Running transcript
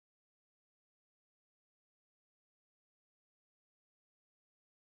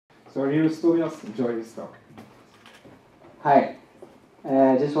So here's Tobias, enjoy this talk. Hi,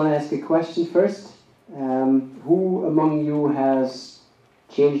 I just want to ask a question first. Who among you has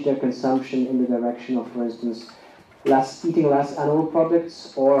changed their consumption in the direction of, for instance, eating less animal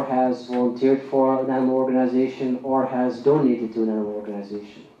products, or has volunteered for an animal organization, or has donated to an animal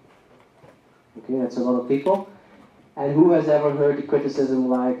organization? Okay, that's a lot of people. And who has ever heard the criticism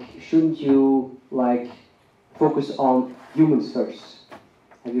like, shouldn't you focus on humans first?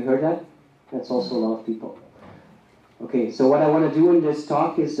 Have you heard that? That's also a lot of people. Okay, so what I want to do in this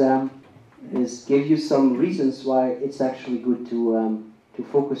talk is give you some reasons why it's actually good to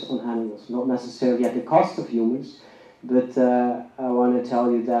focus on animals, not necessarily at the cost of humans, but I want to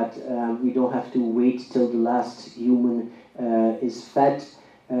tell you that we don't have to wait till the last human is fed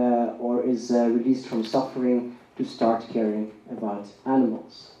or is released from suffering to start caring about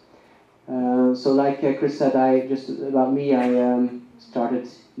animals. So like Chris said, I started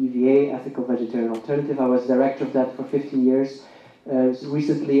EVA, Ethical Vegetarian Alternative. I was director of that for 15 years.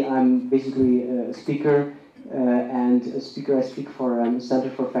 Recently I'm basically a speaker, I speak for Center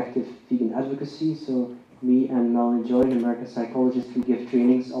for Effective Vegan Advocacy. So me and Melanie Joy, an American psychologist, we give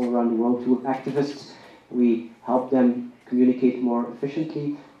trainings all around the world to activists. We help them communicate more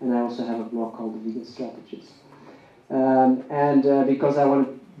efficiently, and I also have a blog called The Vegan Strategist. Because I want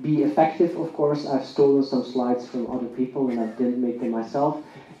to be effective, of course, I've stolen some slides from other people and I didn't make them myself.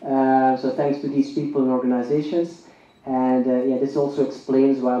 So thanks to these people and organizations. And yeah, this also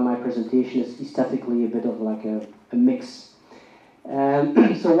explains why my presentation is aesthetically a bit of like a mix.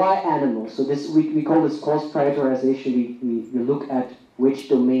 So why animals? So this we call this cost prioritization. We look at which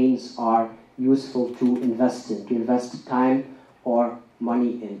domains are useful to invest in, to invest time or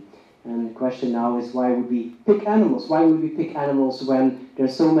money in. And the question now is, why would we pick animals? Why would we pick animals when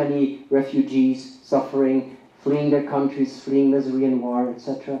there's so many refugees suffering, fleeing their countries, fleeing misery and war,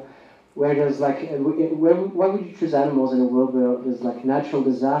 etc.? Where there's why would you choose animals in a world where there's like natural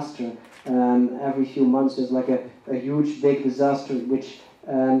disaster? Every few months there's like a huge big disaster which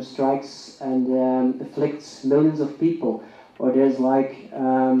strikes and afflicts millions of people. Or there's like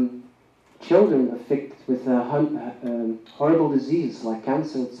children afflicted with horrible diseases like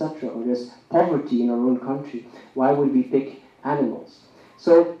cancer, etc. Or there's poverty in our own country. Why would we pick animals?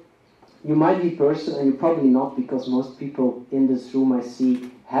 So you might be a person, and you're probably not, because most people in this room I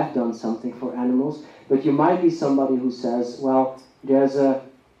see have done something for animals, but you might be somebody who says, well, there's a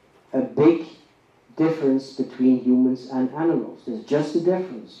big difference between humans and animals. There's just a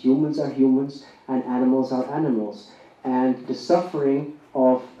difference. Humans are humans and animals are animals. And the suffering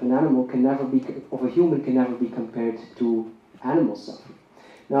of an animal can never be, of a human can never be compared to animal suffering.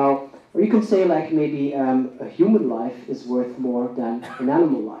 Now, or you can say like maybe a human life is worth more than an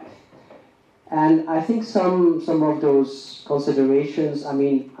animal life. And I think some of those considerations, I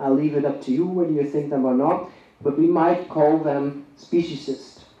mean, I'll leave it up to you whether you think them or not, but we might call them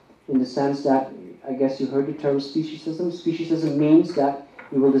speciesist, in the sense that, I guess you heard the term speciesism. Speciesism means that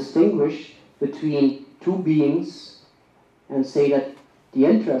we will distinguish between two beings and say that the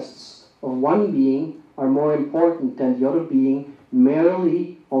interests of one being are more important than the other being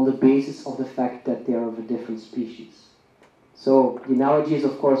merely on the basis of the fact that they are of a different species. So the analogy is,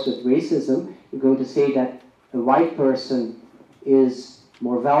 of course, with racism. You're going to say that a white person is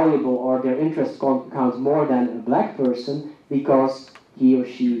more valuable, or their interest counts more than a black person because he or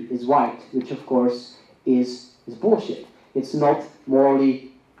she is white, which of course is bullshit. It's not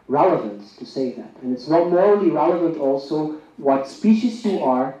morally relevant to say that. And it's not morally relevant also what species you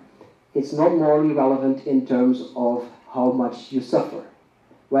are. It's not morally relevant in terms of how much you suffer.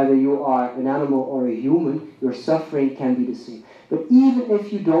 Whether you are an animal or a human, your suffering can be the same. But even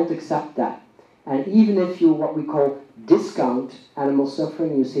if you don't accept that, and even if you, what we call, discount animal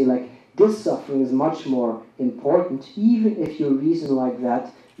suffering, you say like, this suffering is much more important, even if you reason like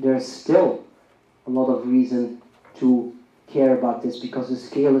that, there's still a lot of reason to care about this, because the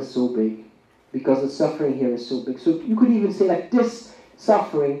scale is so big, because the suffering here is so big. So you could even say like, this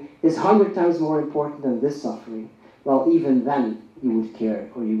suffering is 100 times more important than this suffering. Well, even then, you would care,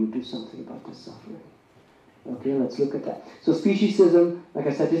 or you would do something about this suffering. Okay, let's look at that. So speciesism, like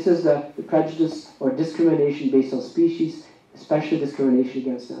I said, this is the prejudice or discrimination based on species, especially discrimination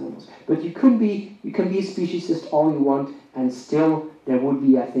against animals. But you can be a speciesist all you want, and still there would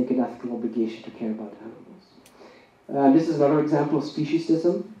be, I think, an ethical obligation to care about animals. This is another example of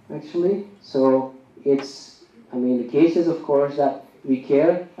speciesism, actually. So it's, I mean, the case is, of course, that we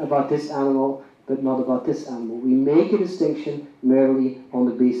care about this animal, but not about this animal. We make a distinction merely on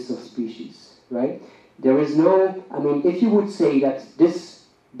the basis of species, right? There is no, I mean, if you would say that this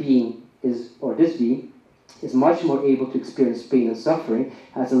being is, or this being is much more able to experience pain and suffering,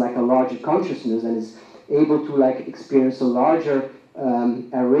 has like a larger consciousness, and is able to like experience a larger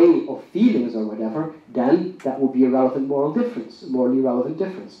array of feelings or whatever, then that will be a relevant moral difference, morally relevant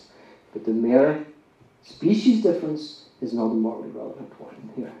difference. But the mere species difference is not a morally relevant one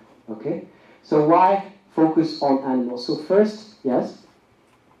here. Okay? So why focus on animals? So first, yes?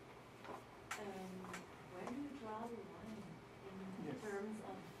 Where do you draw the line in terms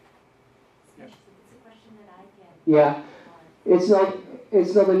of species? It's a question that I get. Yeah.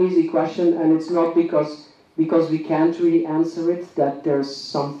 It's not an easy question, and it's not because we can't really answer it that there's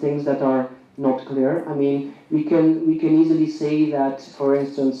some things that are not clear. I mean, we can easily say that, for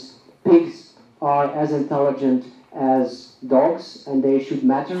instance, pigs are as intelligent as dogs, and they should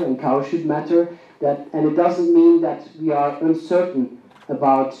matter, and cows should matter. And it doesn't mean that we are uncertain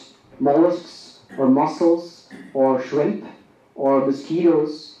about mollusks or mussels or shrimp or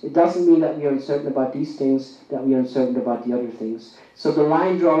mosquitoes. It doesn't mean that we are uncertain about these things, that we are uncertain about the other things. So the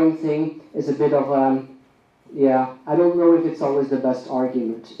line drawing thing is a bit of yeah, I don't know if it's always the best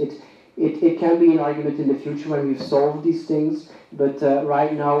argument. It can be an argument in the future when we've solved these things, but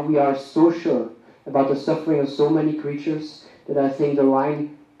right now we are so sure about the suffering of so many creatures that I think the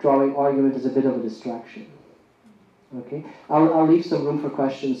line drawing argument is a bit of a distraction. Okay, I'll leave some room for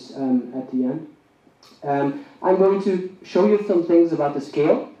questions at the end. I'm going to show you some things about the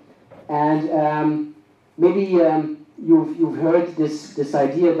scale, and maybe you've heard this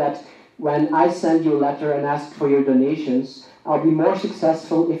idea that when I send you a letter and ask for your donations, I'll be more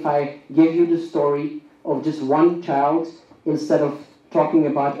successful if I give you the story of just one child instead of talking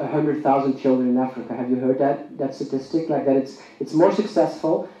about 100,000 children in Africa. Have you heard that statistic? Like that it's more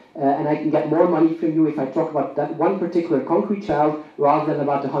successful and I can get more money from you if I talk about that one particular concrete child rather than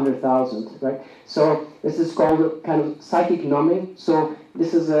about 100,000, right? So this is called a kind of psychic numbing. So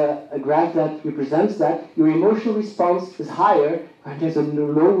this is a graph that represents that your emotional response is higher when there's a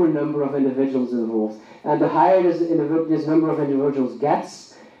lower number of individuals involved. And the higher this number of individuals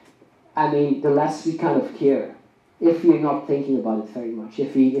gets, I mean, the less we kind of care. If we're not thinking about it very much,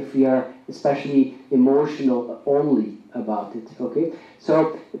 if we are especially emotional only about it, okay?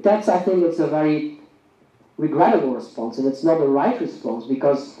 So that's, I think, it's a very regrettable response, and it's not the right response,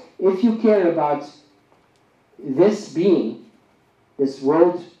 because if you care about this being, this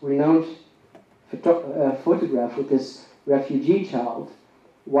world-renowned photograph with this refugee child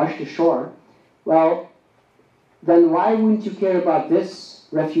washed ashore, well, then why wouldn't you care about this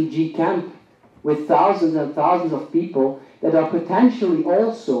refugee camp with thousands and thousands of people that are potentially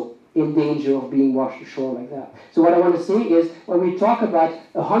also in danger of being washed ashore like that? So what I want to say is, when we talk about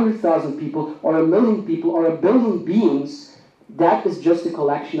 100,000 people, or 1,000,000 people, or 1,000,000,000 beings, that is just a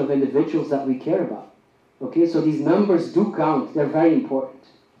collection of individuals that we care about. Okay, so these numbers do count, they're very important.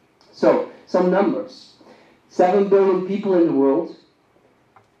 So, some numbers. 7 billion people in the world,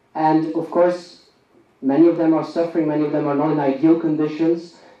 and of course, many of them are suffering, many of them are not in ideal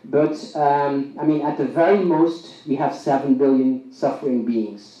conditions, but, I mean, at the very most, we have 7 billion suffering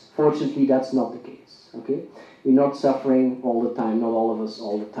beings. Fortunately, that's not the case, okay? We're not suffering all the time, not all of us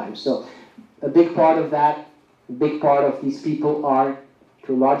all the time. So, a big part of that, a big part of these people are,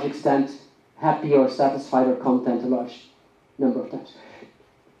 to a large extent, happy or satisfied or content a large number of times.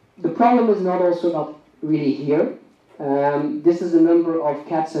 The problem is not really here. This is the number of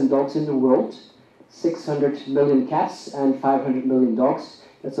cats and dogs in the world. 600 million cats and 500 million dogs.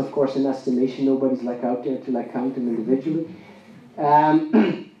 That's of course an estimation. Nobody's out there to count them individually.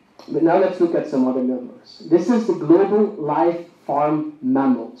 But now let's look at some other numbers. This is the global live farm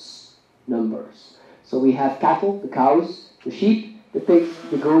mammals numbers. So we have cattle, the cows, the sheep, the pigs,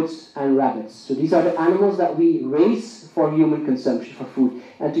 the goats, and rabbits. So these are the animals that we raise for human consumption, for food.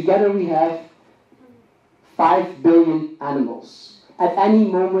 And together we have 5 billion animals at any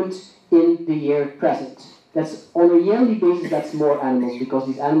moment in the year present. That's on a yearly basis, that's more animals, because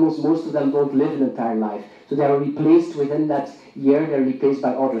these animals, most of them don't live an entire life. So they are replaced within that year, they're replaced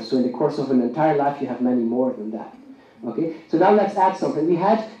by others. So in the course of an entire life, you have many more than that. Okay? So now let's add something. We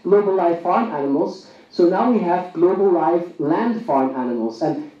had global live farm animals, so now we have global live land farm animals.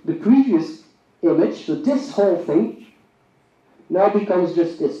 And the previous image, so this whole thing, now becomes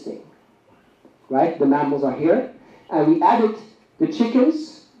just this thing. Right? The mammals are here. And we added the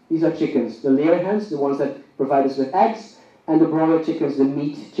chickens. These are chickens. The layer hens, the ones that provide us with eggs. And the broiler chickens, the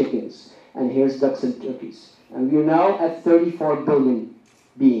meat chickens. And here's ducks and turkeys. And we're now at 34 billion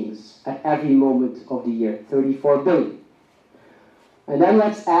beings at every moment of the year. 34 billion. And then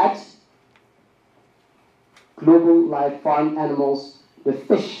let's add global live farm animals, the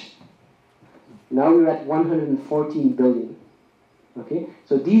fish. Now we're at 114 billion. Okay?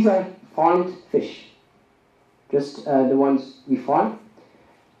 So these are farmed fish. just the ones we farm.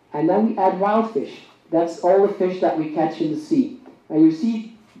 And then we add wild fish. That's all the fish that we catch in the sea. And you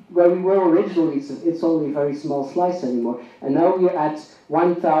see where we were originally, it's only a very small slice anymore. And now we're at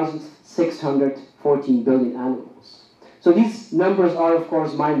 1,614 billion animals. So these numbers are, of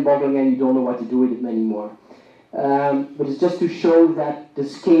course, mind-boggling, and you don't know what to do with them anymore. But it's just to show that the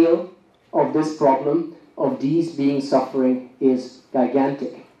scale of this problem, of these beings suffering, is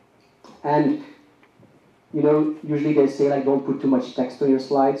gigantic. And, you know, usually they say, like, don't put too much text on your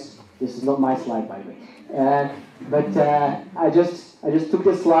slides. This is not my slide, by the way. I just took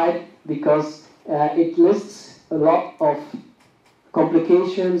this slide because it lists a lot of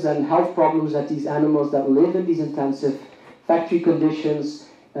complications and health problems that these animals that live in these intensive factory conditions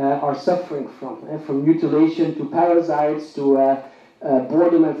are suffering from mutilation to parasites to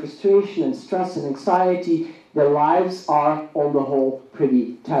boredom and frustration and stress and anxiety. Their lives are, on the whole,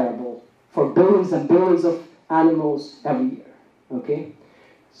 pretty terrible for billions and billions of animals every year. Okay?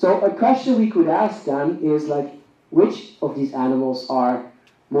 So a question we could ask then is, like, which of these animals are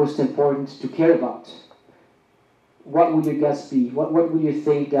most important to care about? What would your guess be? What would you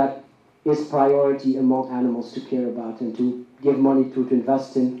think that is priority among animals to care about and to give money to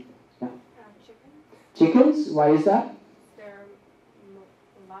invest in? Yeah. Chickens. Chickens? Why is that? There are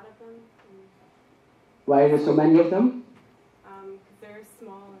a lot of them. Why are there so many of them? Because they're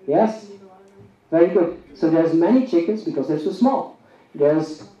small and Yes. you need a lot of them. Very good. So there's many chickens because they're so small. Do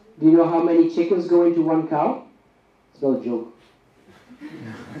you know how many chickens go into one cow? It's not a joke.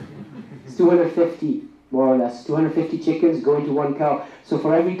 It's 250, more or less. 250 chickens go into one cow. So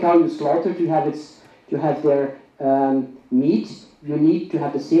for every cow you slaughter to have their meat, you need to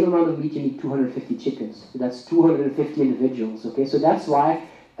have the same amount of meat. You need 250 chickens. So that's 250 individuals. Okay, so that's why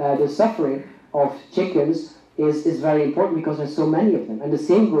the suffering of chickens is very important, because there's so many of them. And the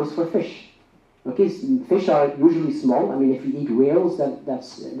same goes for fish. Okay, fish are usually small. I mean, if you eat whales,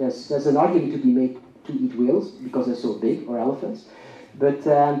 there's an argument to be made to eat whales because they're so big, or elephants. But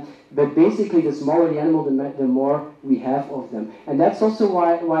basically, the smaller the animal, the more we have of them. And that's also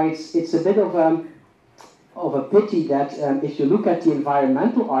why it's a bit of a pity that if you look at the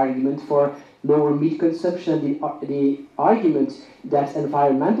environmental argument for lower meat consumption, the argument that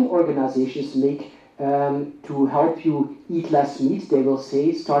environmental organizations make to help you eat less meat, they will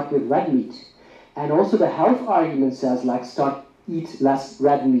say start with red meat. And also the health argument says, like, eat less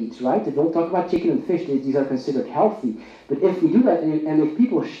red meat, right? They don't talk about chicken and fish. These are considered healthy. But if we do that, and if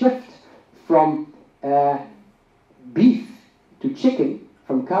people shift from beef to chicken,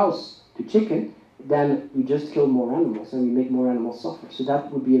 from cows to chicken, then we just kill more animals and we make more animals suffer. So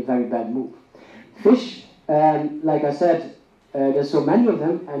that would be a very bad move. Fish, like I said, there's so many of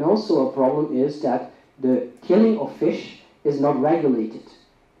them, and also a problem is that the killing of fish is not regulated.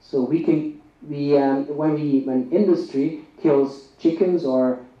 So when industry kills chickens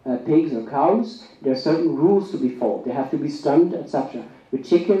or pigs or cows, there are certain rules to be followed. They have to be stunned, etc. With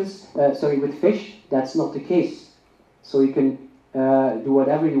with fish, that's not the case. So you can do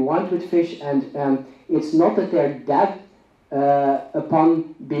whatever you want with fish, and it's not that they're dead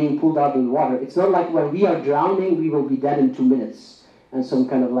upon being pulled out of the water. It's not like when we are drowning, we will be dead in 2 minutes. And some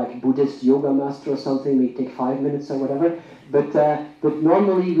kind of like Buddhist yoga master or something may take 5 minutes or whatever. But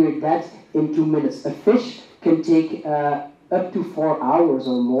normally we're dead in 2 minutes. A fish can take up to 4 hours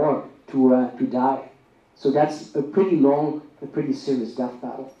or more to die. So that's a pretty long, a pretty serious death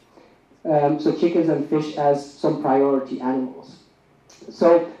battle. So chickens and fish as some priority animals.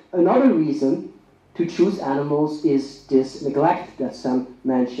 So another reason to choose animals is this neglect that Sam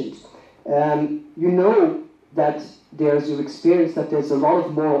mentioned. You know that you've experienced that there's a lot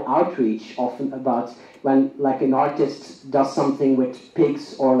of moral outrage often about when, like, an artist does something with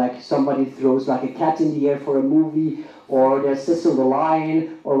pigs, or like somebody throws like a cat in the air for a movie, or there's Cecil the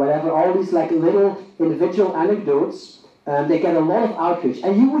Lion, or whatever. All these like little individual anecdotes, they get a lot of outrage.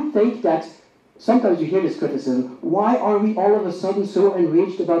 And you would think that sometimes you hear this criticism: why are we all of a sudden so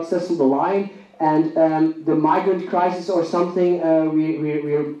enraged about Cecil the Lion and the migrant crisis or something?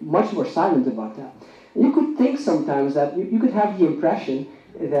 We're much more silent about that. And you could think sometimes that you could have the impression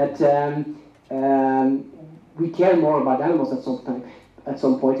that we care more about animals at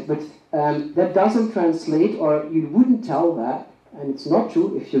some point, but that doesn't translate, or you wouldn't tell that, and it's not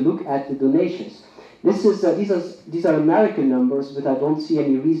true if you look at the donations. These are American numbers, but I don't see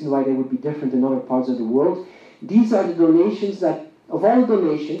any reason why they would be different in other parts of the world. These are the donations of all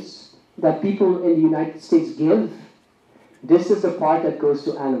donations that people in the United States give, this is the part that goes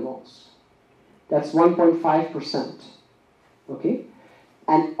to animals. That's 1.5%. Okay?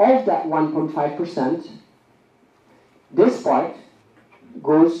 And of that 1.5%, this part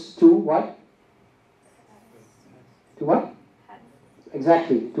goes to what? To what? Pets.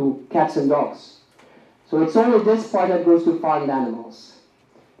 Exactly, to cats and dogs. So it's only this part that goes to farmed animals.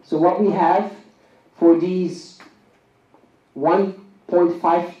 So what we have for these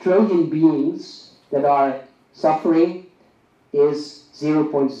 1.5 trillion beings that are suffering is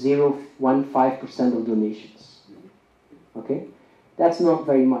 0.015% of donations. Okay? That's not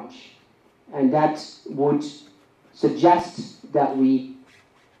very much. And that would suggest that we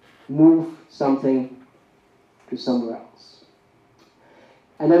move something to somewhere else.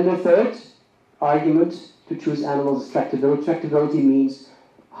 And then the third argument to choose animals is tractability. Tractability means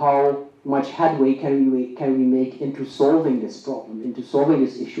how much headway can we make into solving this problem, into solving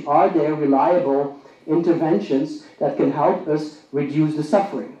this issue. Are there reliable interventions that can help us reduce the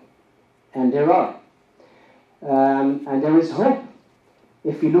suffering? And there are. And there is hope.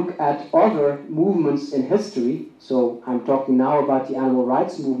 If you look at other movements in history, so I'm talking now about the animal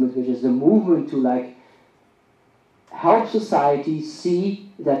rights movement, which is the movement to like help society see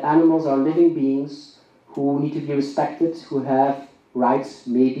that animals are living beings who need to be respected, who have rights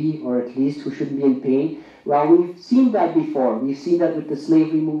maybe, or at least who shouldn't be in pain. Well, we've seen that before. We've seen that with the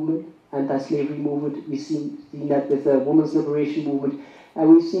slavery movement, anti-slavery movement. We've seen that with the women's liberation movement, and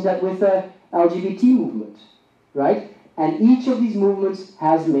we've seen that with the LGBT movement, right? And each of these movements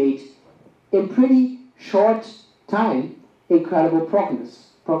has made, in pretty short time, incredible progress.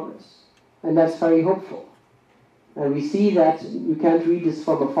 And that's very hopeful. And we see that, you can't read this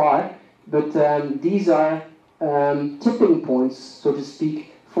from afar, but these are tipping points, so to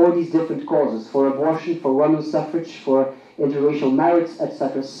speak, for these different causes, for abortion, for women's suffrage, for interracial marriage,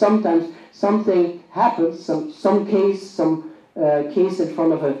 etc. Sometimes something happens, some case in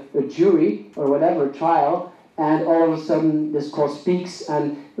front of a jury or whatever, trial, and all of a sudden this cause speaks,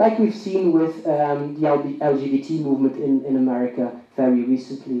 and like we've seen with the LGBT movement in America very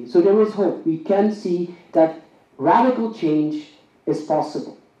recently. So there is hope. We can see that radical change is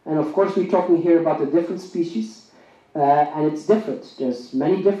possible. And of course we're talking here about the different species, and it's different. There's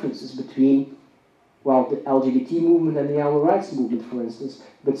many differences between, well, the LGBT movement and the animal rights movement, for instance.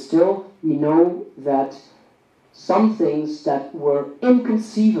 But still, we know that some things that were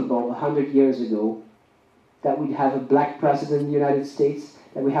inconceivable 100 years ago, that we'd have a black president in the United States,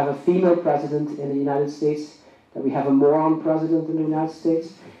 that we have a female president in the United States, that we have a moron president in the United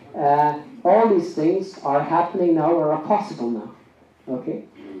States, all these things are happening now, or are possible now. Okay?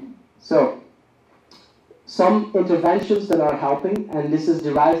 So, some interventions that are helping, and this is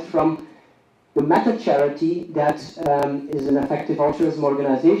derived from the meta-charity that is an effective altruism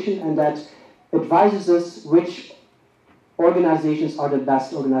organization, and that advises us which organizations are the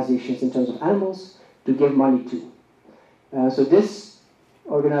best organizations in terms of animals to give money to. So this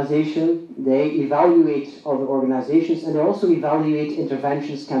organization, they evaluate other organizations, and they also evaluate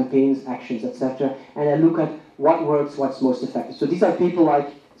interventions, campaigns, actions, etc. And they look at what works, what's most effective. So these are people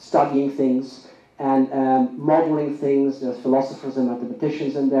like studying things and modeling things. There's philosophers and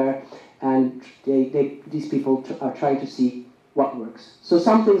mathematicians in there, and these people are trying to see what works. So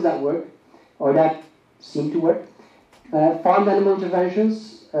some things that work, or that seem to work. Farmed animal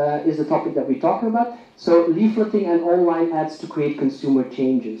interventions is the topic that we're talking about. So leafleting and online ads to create consumer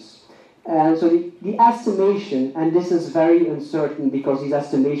changes. And so the estimation, and this is very uncertain because these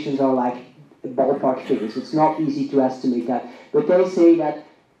estimations are like ballpark figures. It's not easy to estimate that. But they say that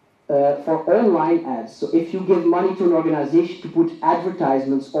for online ads, so if you give money to an organization to put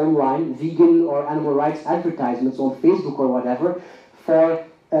advertisements online, vegan or animal rights advertisements on Facebook or whatever, for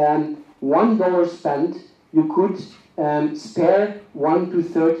 $1 spent, you could spare 1 to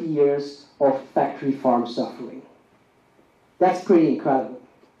 30 years of factory farm suffering. That's pretty incredible.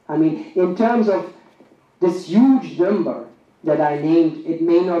 I mean, in terms of this huge number that I named, it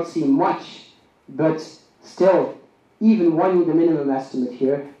may not seem much, but still, even the minimum estimate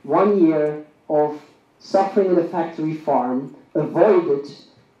here, 1 year of suffering in a factory farm avoided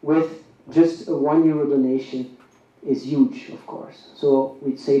with just a €1 donation is huge, of course. So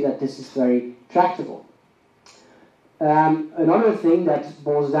we'd say that this is very tractable. Another thing that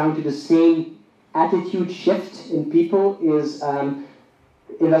boils down to the same attitude shift in people is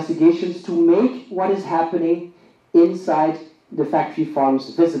investigations to make what is happening inside the factory farms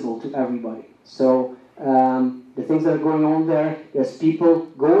visible to everybody. So the things that are going on there, there's people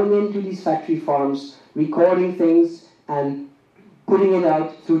going into these factory farms, recording things and putting it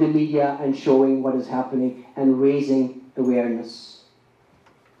out through the media and showing what is happening and raising awareness.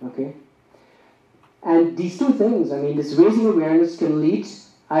 Okay? And these two things, I mean, this raising awareness can lead,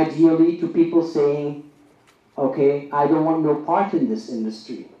 ideally, to people saying, okay, I don't want no part in this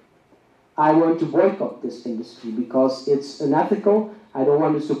industry. I want to boycott this industry because it's unethical, I don't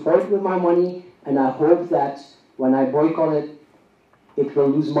want to support it with my money, and I hope that when I boycott it, it will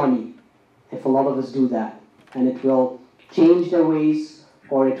lose money if a lot of us do that. And it will change their ways,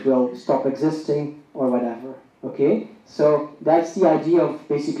 or it will stop existing, or whatever. Okay? So that's the idea of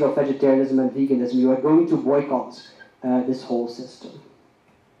basically of vegetarianism and veganism. You are going to boycott this whole system.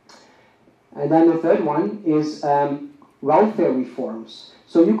 And then the third one is welfare reforms.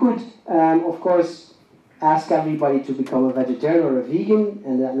 So you could, of course, ask everybody to become a vegetarian or a vegan,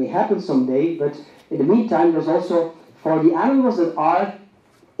 and that may happen someday, but in the meantime, there's also, for the animals that are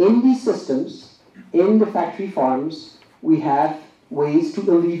in these systems, in the factory farms, we have ways to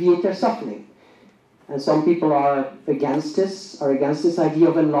alleviate their suffering. And some people are against this idea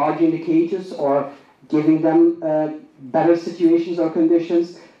of enlarging the cages or giving them better situations or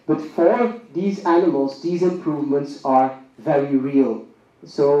conditions. But for these animals, these improvements are very real.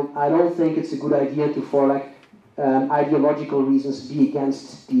 So I don't think it's a good idea to, for like ideological reasons, be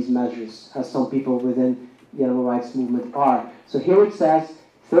against these measures, as some people within the animal rights movement are. So here it says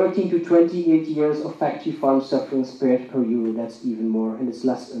 13 to 28 years of factory farm suffering spared per euro. That's even more, and it's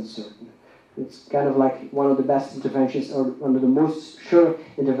less uncertain. It's kind of like one of the best interventions, or one of the most sure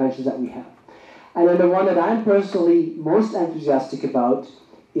interventions that we have. And then the one that I'm personally most enthusiastic about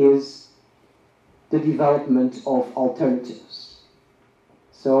is the development of alternatives.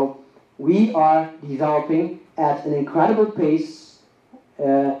 So we are developing at an incredible pace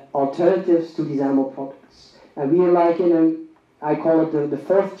alternatives to these animal products. And we are like in a, I call it the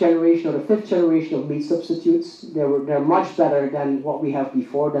fourth generation or the fifth generation of meat substitutes. They're much better than what we have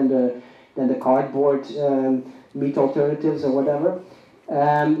before, than the cardboard meat alternatives or whatever.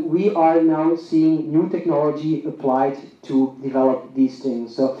 We are now seeing new technology applied to develop these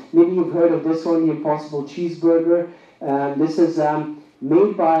things. So maybe you've heard of this one, the Impossible Cheeseburger. This is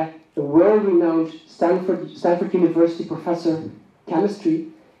made by a world-renowned Stanford University professor, chemistry.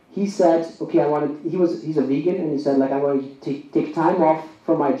 He said, okay, he's a vegan, and he said, like, I want to take time off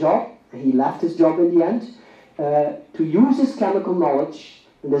from my job. And he left his job in the end to use his chemical knowledge.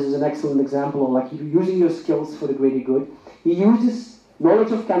 And this is an excellent example of like using your skills for the greater good. He uses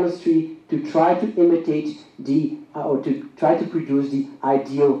knowledge of chemistry to try to imitate or to try to produce the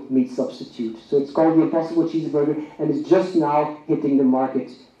ideal meat substitute. So it's called the Impossible Cheeseburger, and it's just now hitting the market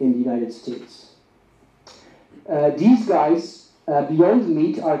in the United States. These guys, Beyond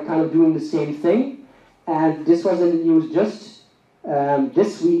Meat, are kind of doing the same thing, and this was in the news just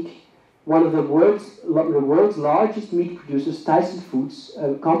this week. One of the world's largest meat producers, Tyson Foods,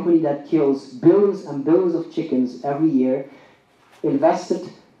 a company that kills billions and billions of chickens every year, invested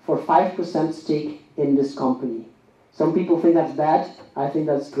for 5% stake in this company. Some people think that's bad. I think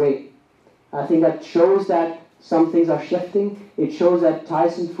that's great. I think that shows that some things are shifting. It shows that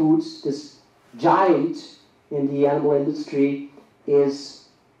Tyson Foods, this giant in the animal industry, is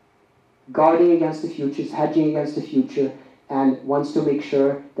guarding against the future, is hedging against the future, and wants to make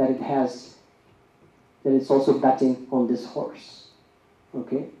sure that it's also betting on this horse.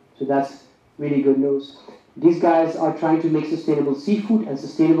 Okay? So that's really good news. These guys are trying to make sustainable seafood, and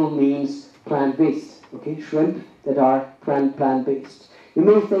sustainable means plant-based. Okay? Shrimp that are plant-based. You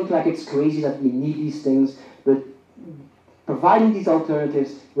may think like it's crazy that we need these things, but providing these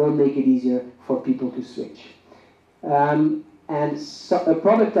alternatives will make it easier for people to switch. And so a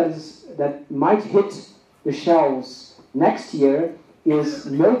product that might hit the shelves next year is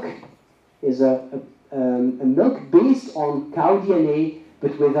milk. Is a milk based on cow DNA,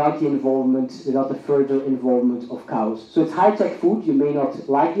 but without the further involvement of cows. So it's high-tech food. You may not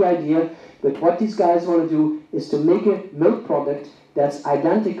like the idea, but what these guys want to do is to make a milk product that's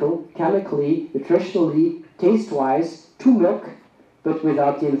identical, chemically, nutritionally, taste-wise, to milk, but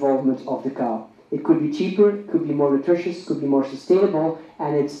without the involvement of the cow. It could be cheaper, it could be more nutritious, could be more sustainable,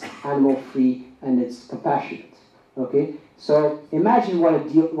 and it's animal-free and it's compassionate. Okay? So imagine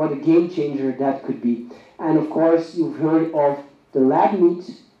what a game changer that could be. And of course, you've heard of the lab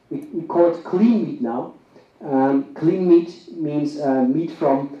meat. We call it clean meat now. Clean meat means meat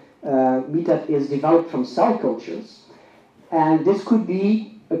that is developed from cell cultures. And this could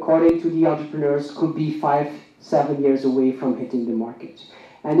be, according to the entrepreneurs, could be 5-7 years away from hitting the market.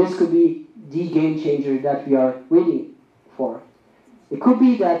 And this could be the game changer that we are waiting for. It could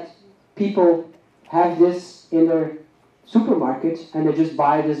be that people have this in their supermarket and they just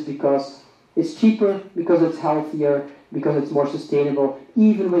buy this because it's cheaper, because it's healthier, because it's more sustainable,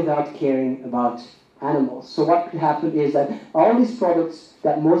 even without caring about animals. So what could happen is that all these products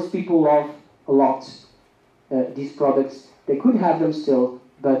that most people love a lot, these products, they could have them still,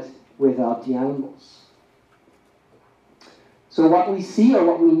 but without the animals. So what we see or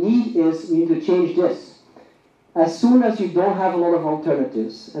what we need is we need to change this. as soon as you don't have a lot of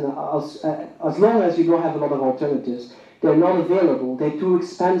alternatives, and as long as you don't have a lot of alternatives, they're not available, they're too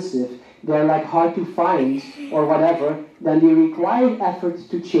expensive, they're like hard to find, or whatever, then the required effort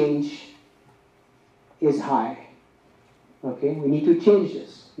to change is high. Okay, we need to change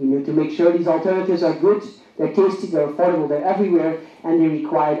this. We need to make sure these alternatives are good, they're tasty, they're affordable, they're everywhere, and the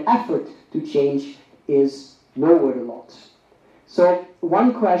required effort to change is low or a lot. So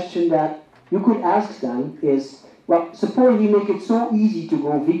one question that you could ask them is, well, suppose we make it so easy to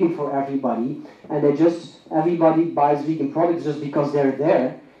go vegan for everybody, and everybody buys vegan products just because they're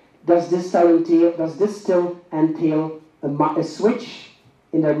there. Does this still entail a switch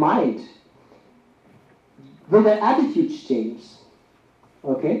in their mind? Will their attitudes change?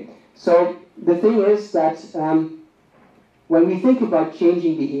 Okay, so the thing is that when we think about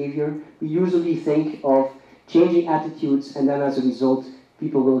changing behavior, we usually think of changing attitudes, and then as a result,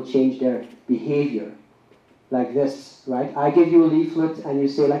 people will change their behavior. Like this, right? I give you a leaflet and you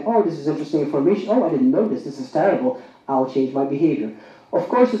say like, oh, this is interesting information. Oh, I didn't know this. This is terrible. I'll change my behavior. Of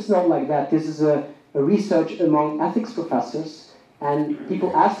course, it's not like that. This is a research among ethics professors, and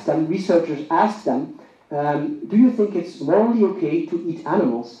people ask them, researchers ask them, do you think it's morally okay to eat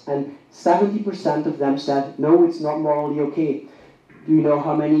animals? And 70% of them said, no, it's not morally okay. Do you know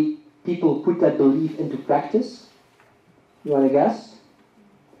how many people put that belief into practice? You want to guess?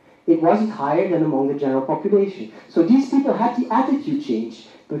 It wasn't higher than among the general population. So these people had the attitude change,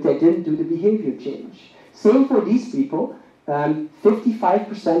 but they didn't do the behavior change. Same for these people.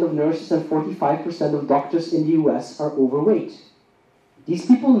 55% of nurses and 45% of doctors in the US are overweight. These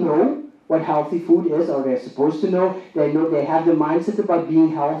people know what healthy food is, or they're supposed to know. They know, they have the mindset about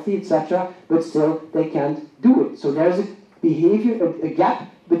being healthy, etc., but still they can't do it. So there's a behavior, a gap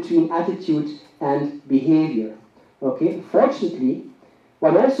between attitude and behavior. Okay, fortunately,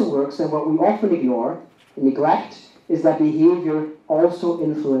 what also works, and what we often ignore and neglect, is that behavior also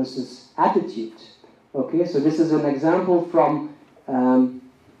influences attitude. Okay, so this is an example from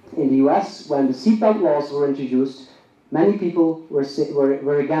in the US, when the seatbelt laws were introduced. Many people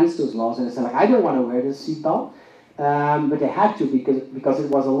were against those laws, and they said, like, I don't want to wear this seatbelt, but they had to because it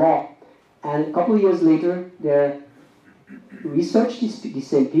was a law. And a couple of years later, they researched these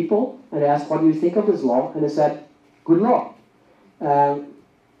same people, and they asked, what do you think of this law? And they said, good law.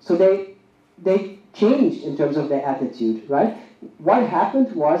 So they changed in terms of their attitude, right? What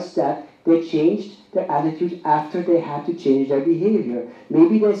happened was that they changed their attitude after they had to change their behavior.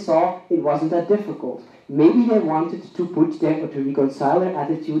 Maybe they saw it wasn't that difficult. Maybe they wanted to to reconcile their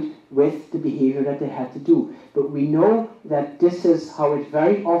attitude with the behavior that they had to do. But we know that this is how it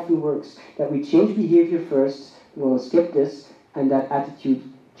very often works, that we change behavior first, we'll skip this, and that attitude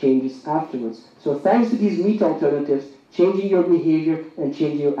changes afterwards. So thanks to these meat alternatives, changing your behavior and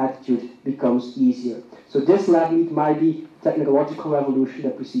changing your attitude becomes easier. So this lab meat might be the technological revolution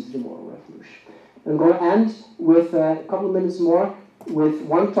that precedes the moral revolution. I'm going to end with a couple of minutes more with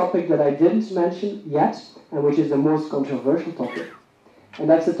one topic that I didn't mention yet, and which is the most controversial topic. And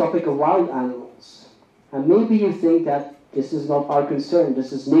that's the topic of wild animals. And maybe you think that this is not our concern,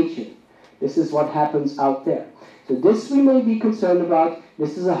 this is nature. This is what happens out there. So this we may be concerned about.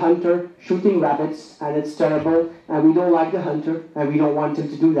 This is a hunter shooting rabbits, and it's terrible, and we don't like the hunter, and we don't want him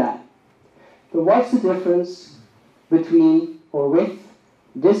to do that. But what's the difference between or with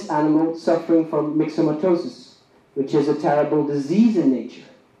this animal suffering from myxomatosis, which is a terrible disease in nature?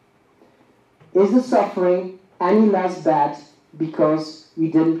 Is the suffering any less bad because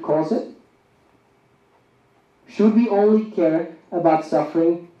we didn't cause it? Should we only care about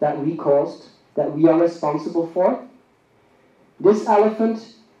suffering that we caused, that we are responsible for? This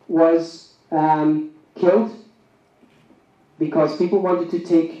elephant was killed because people wanted to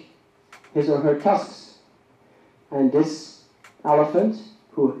take his or her tusks. And this elephant,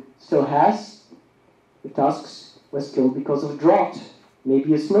 who still has the tusks, was killed because of drought,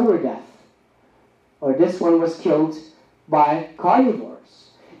 maybe a slower death. Or this one was killed by carnivores.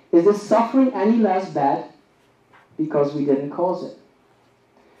 Is the suffering any less bad because we didn't cause it?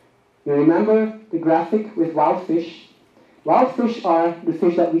 You remember the graphic with wild fish? Wild fish are the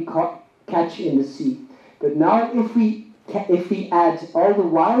fish that we catch in the sea. But now if we add all the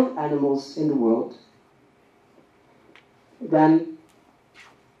wild animals in the world, then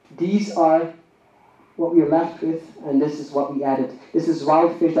these are what we are left with, and this is what we added. This is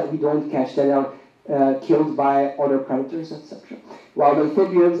wild fish that we don't catch, that are killed by other predators, etc. Wild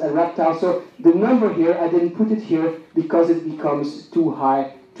amphibians and reptiles. So the number here, I didn't put it here because it becomes too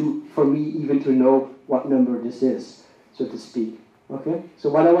high for me even to know what number this is, so to speak. Okay? So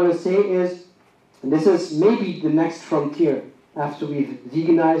what I want to say is, this is maybe the next frontier after we've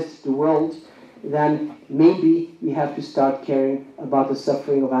veganized the world, then maybe we have to start caring about the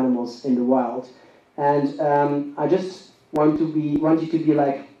suffering of animals in the wild. And I just want you to be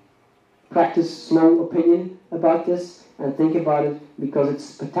like, practice slow opinion about this and think about it, because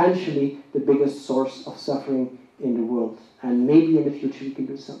it's potentially the biggest source of suffering in the world. And maybe in the future we can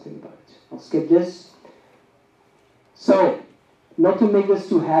do something about it. I'll skip this. So, not to make this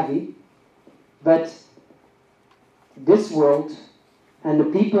too heavy, but this world and the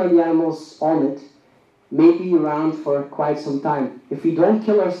people and the animals on it may be around for quite some time. If we don't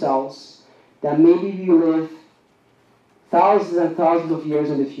kill ourselves, then maybe we live thousands and thousands of years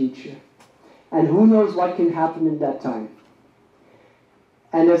in the future. And who knows what can happen in that time.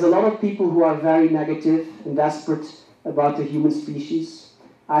 And there's a lot of people who are very negative and desperate about the human species.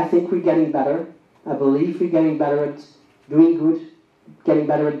 I think we're getting better. I believe we're getting better at doing good, getting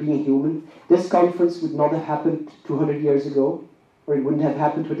better at being human. This conference would not have happened 200 years ago, or it wouldn't have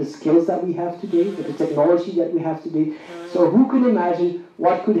happened with the skills that we have today, with the technology that we have today. So who can imagine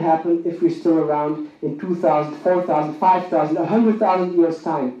what could happen if we're still around in 2,000, 4,000, 5,000, 100,000 years'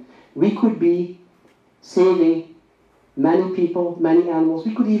 time? We could be saving many people, many animals.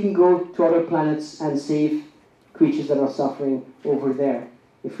 We could even go to other planets and save creatures that are suffering over there.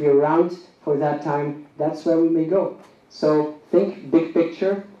 If we're around for that time, that's where we may go. So think big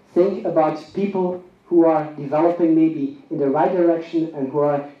picture. Think about people who are developing maybe in the right direction and who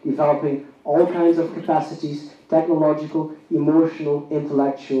are developing all kinds of capacities, technological, emotional,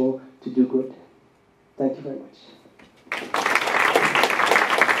 intellectual, to do good. Thank you very much.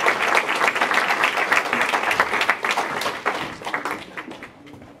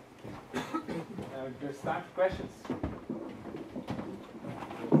 There's time for questions.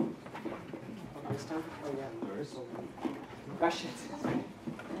 Questions?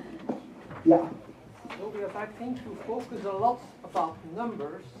 Yeah. Tobias, I think you focus a lot about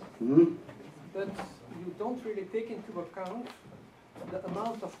numbers, but you don't really take into account the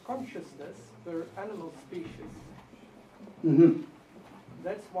amount of consciousness per animal species.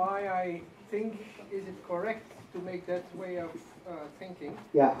 That's why I think, is it correct to make that way of thinking?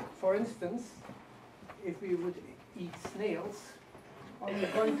 Yeah. For instance, if we would eat snails, are we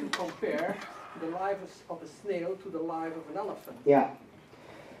going to compare the life of a snail to the life of an elephant? Yeah.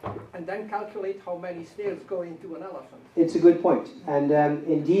 And then calculate how many snails go into an elephant. It's a good point. And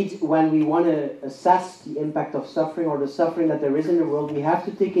indeed, when we want to assess the impact of suffering or the suffering that there is in the world, we have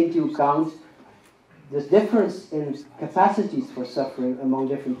to take into account this difference in capacities for suffering among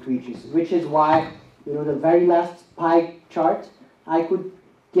different creatures, which is why, you know, the very last pie chart, I could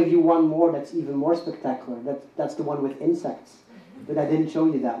give you one more that's even more spectacular. That's the one with insects. But I didn't show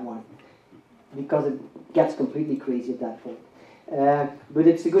you that one, because it gets completely crazy at that point. But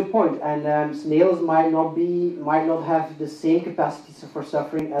it's a good point, and snails might not have the same capacities for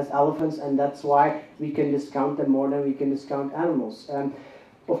suffering as elephants, and that's why we can discount them more than we can discount animals.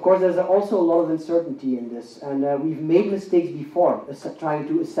 Of course, there's also a lot of uncertainty in this, and we've made mistakes before trying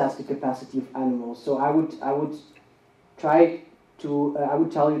to assess the capacity of animals. So I would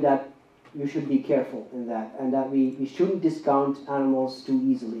tell you that you should be careful in that, and that we shouldn't discount animals too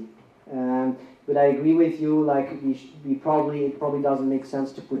easily. But I agree with you. Like it probably doesn't make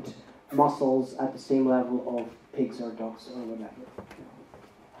sense to put mussels at the same level of pigs or dogs or whatever.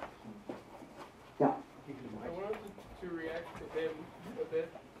 Yeah. I wanted to react to him a bit.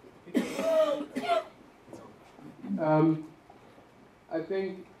 I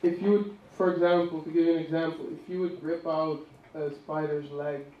think if you would, for example, to give you an example, if you would rip out a spider's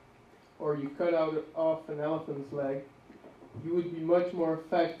leg, or you cut off an elephant's leg, you would be much more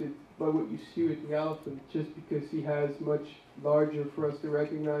affected by what you see with the elephant, just because he has much larger for us to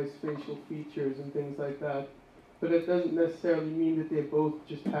recognize facial features and things like that. But it doesn't necessarily mean that they both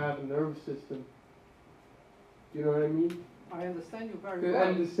just have a nervous system. Do you know what I mean? I understand you very well.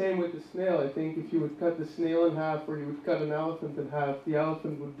 And the same with the snail. I think if you would cut the snail in half, or you would cut an elephant in half, the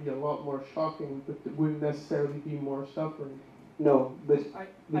elephant would be a lot more shocking, but it wouldn't necessarily be more suffering. No, but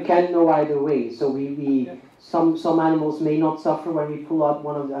we can't know either way. So some animals may not suffer when we pull out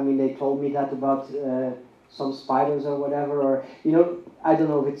one of the, I mean, they told me that about some spiders or whatever, or, you know, I don't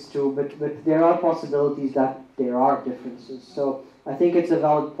know if it's true, but there are possibilities that there are differences. So I think it's a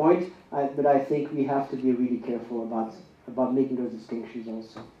valid point, but I think we have to be really careful about making those distinctions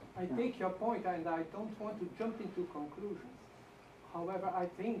also. I take your point, and I don't want to jump into conclusions. However, I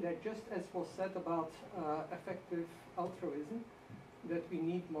think that just as was said about effective altruism, that we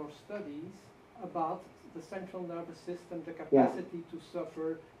need more studies about the central nervous system, the capacity to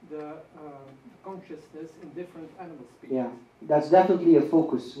suffer, the consciousness in different animal species. Yeah, that's definitely a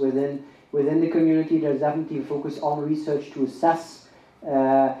focus within the community. There's definitely a focus on research to assess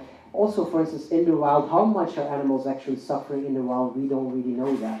Also, for instance, in the wild, how much are animals actually suffering in the wild? We don't really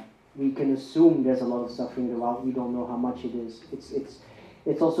know that. We can assume there's a lot of suffering in the wild. We don't know how much it is.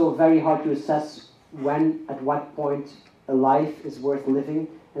 It's also very hard to assess when, at what point a life is worth living,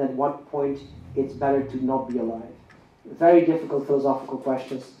 and at what point it's better to not be alive. Very difficult philosophical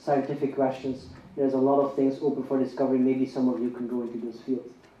questions, scientific questions. There's a lot of things open for discovery. Maybe some of you can go into those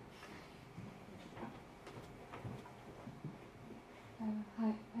fields.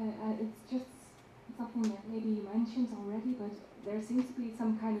 Hi, it's just something that maybe you mentioned already, but there seems to be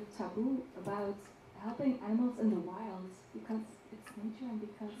some kind of taboo about helping animals in the wild because it's nature and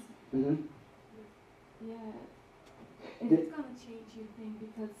because, yeah, it's going to change, you think,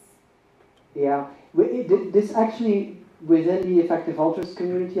 because... Yeah, this actually, within the effective altruist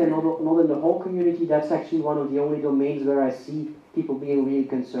community and not in the whole community, that's actually one of the only domains where I see people being really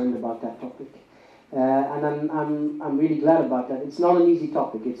concerned about that topic. And I'm really glad about that. It's not an easy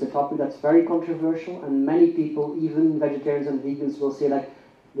topic. It's a topic that's very controversial, and many people, even vegetarians and vegans, will say like,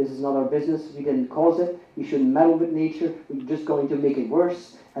 this is not our business, we didn't cause it, we shouldn't meddle with nature, we're just going to make it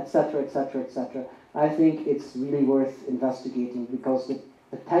worse, etc., etc., etc. I think it's really worth investigating because the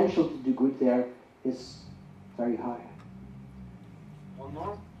potential to do good there is very high. One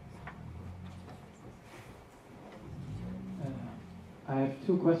more? I have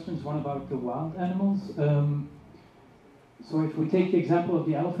two questions, one about the wild animals. So if we take the example of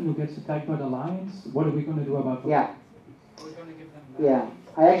the elephant who gets attacked by the lions, what are we going to do about that? Yeah. Are we going to give them back? Yeah.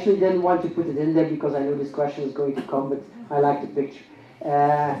 I actually didn't want to put it in there because I know this question is going to come, but I like the picture.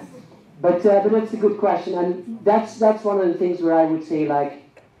 But it's a good question, and that's one of the things where I would say like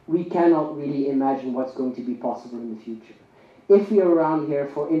we cannot really imagine what's going to be possible in the future. If we are around here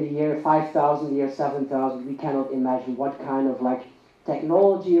in the year 5,000, the year 7,000, we cannot imagine what kind of like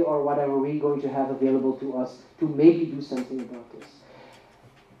technology or whatever we're going to have available to us to maybe do something about this.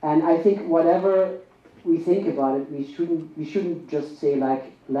 And I think whatever we think about it, we shouldn't just say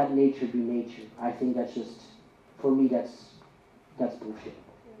like let nature be nature. I think that's just, for me, that's bullshit.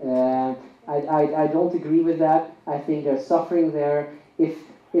 I don't agree with that. I think there's suffering there.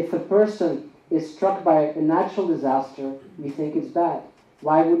 If a person is struck by a natural disaster, we think it's bad.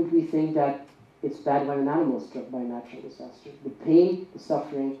 Why wouldn't we think that it's bad when an animal is struck by a natural disaster? The pain, the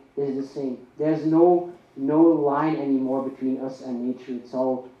suffering is the same. There's no line anymore between us and nature. It's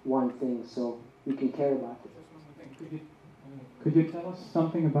all one thing, so we can care about it. Could you tell us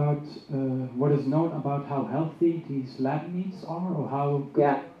something about what is known about how healthy these lamb meats are, or how...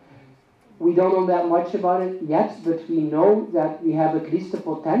 Yeah. We don't know that much about it yet, but we know that we have at least the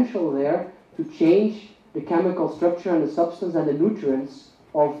potential there to change the chemical structure and the substance and the nutrients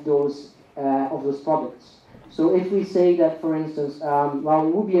of those products. So if we say that, for instance, well,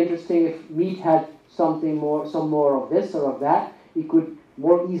 it would be interesting if meat had some more of this or of that, we could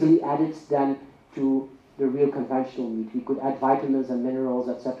more easily add it than to the real conventional meat. We could add vitamins and minerals,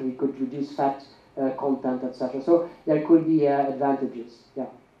 etc. We could reduce fat content, etc. So there could be advantages. Yeah.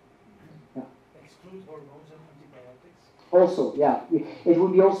 Exclude hormones and antibiotics? Also, yeah, it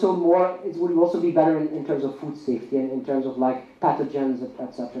would be also more. It would also be better in terms of food safety and in terms of like pathogens,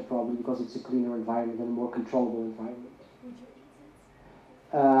 etc. Probably because it's a cleaner environment and a more controllable environment.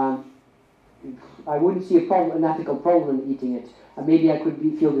 I wouldn't see an ethical problem in eating it. Maybe I could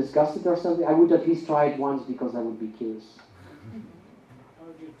feel disgusted or something. I would at least try it once because I would be curious. How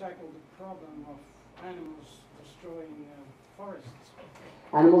do you tackle the problem of animals destroying forests?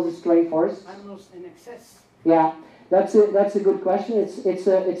 Animals destroying forests? Animals in excess. Yeah, that's a good question. It's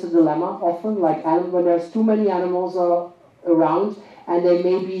a dilemma often. Like when there's too many animals around, and they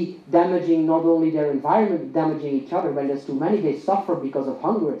may be damaging not only their environment, but damaging each other. When there's too many, they suffer because of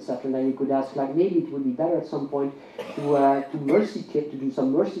hunger, etc. And then you could ask, like, maybe it would be better at some point to do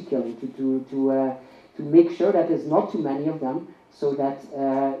some mercy killing, to make sure that there's not too many of them, so that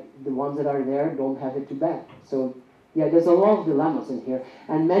the ones that are there don't have it too bad. So yeah, there's a lot of dilemmas in here,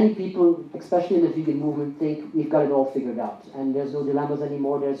 and many people, especially in the vegan movement, think we've got it all figured out, and there's no dilemmas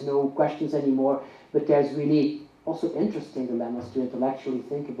anymore, there's no questions anymore, but there's really also interesting dilemmas to intellectually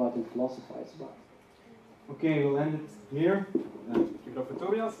think about and philosophize about. Okay, we'll end it here. Give it up for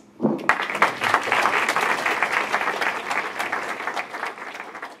Tobias.